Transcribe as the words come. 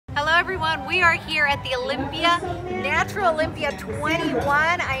everyone, we are here at the Olympia, Natural Olympia 21.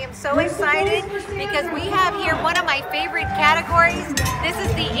 I am so excited because we have here one of my favorite categories. This is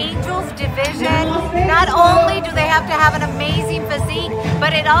the Angels division. Not only do they have to have an amazing physique,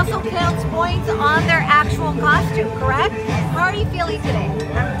 but it also counts points on their actual costume, correct? How are you feeling today?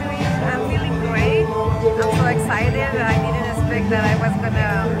 I'm feeling great. I'm so excited. I didn't expect that I was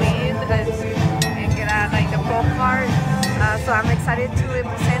gonna win and get the pro card. So I'm excited to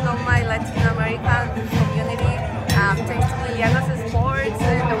represent all my Latin American community. Thanks to LILIANA'S sports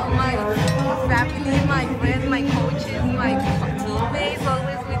and all my family, my friends, my coaches, my teammates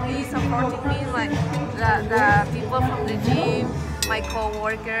always with me, supporting me, the people from the gym, my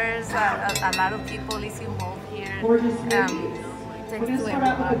co-workers, a lot of people is involved here. Thanks to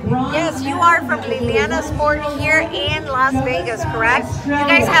everybody. Yes, you are from LILIANA'S Sport here in Las Vegas, correct? You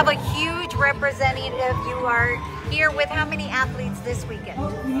guys have a huge representative. You are here with how many athletes this weekend?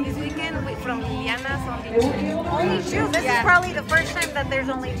 This weekend from LILIANA'S only two. Only two? This is probably the first time that there's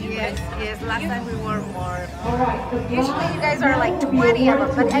only two. Yes, last time we were more. Usually you guys are like 20 of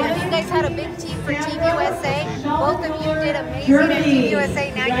them, but you guys had a big team for Team USA. Both of you did amazing at Team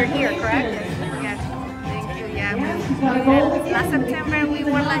USA. Now you're here, correct? Yes, thank you. Yeah. Last September we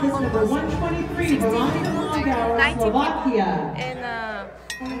were like almost 16 people, 19 people, and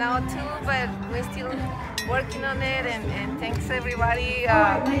now two, but we're still working on it, and thanks everybody.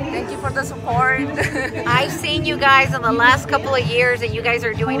 Thank you for the support. I've seen you guys in the last couple of years and you guys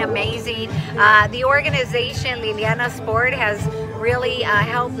are doing amazing. The organization LILIANA'S Sport has really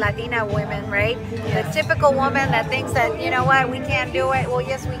helped Latina women, right? The typical woman that thinks that, you know what, we can't do it. Well,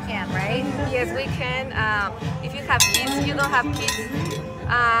 yes we can, right? Yes, we can. If you have kids, you don't have kids,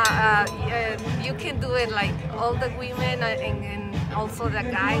 you can do it, like all the women and also the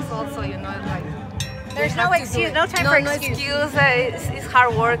guys also, you know, like there's no excuse, no time for excuse. It's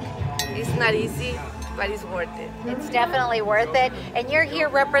hard work. It's not easy, but it's worth it. It's definitely worth it. And you're here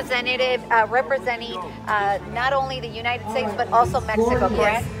representing not only the United States but also Mexico,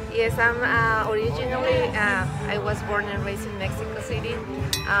 correct? Yes, I'm originally I was born and raised in Mexico City,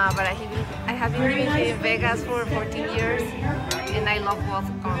 but I have been living here in Vegas for 14 years, and I love both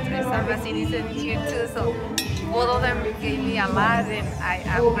countries. I'm a citizen here too, so both of them gave me a lot, and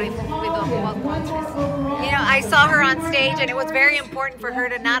I'm grateful with both countries. You know, I saw her on stage, and it was very important for her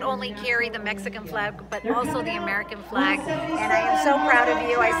to not only carry the Mexican flag, but also the American flag. And I am so proud of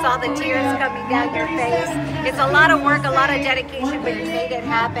you. I saw the tears coming down your face. It's a lot of work, a lot of dedication, but you made it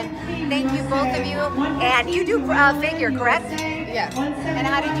happen. Thank you, both of you. And you do figure, correct? Yes. And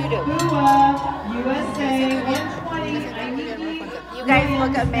how did you do? You guys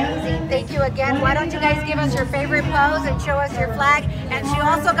look amazing. Thank you again. Why don't you guys give us your favorite pose and show us your flag? And she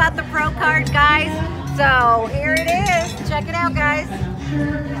also got the pro card, guys. So here it is. Check it out, guys.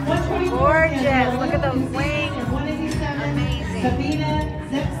 Gorgeous. Look at those wings. Amazing.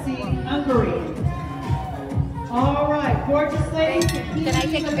 All right, gorgeous ladies. Can I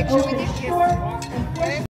take a picture with you?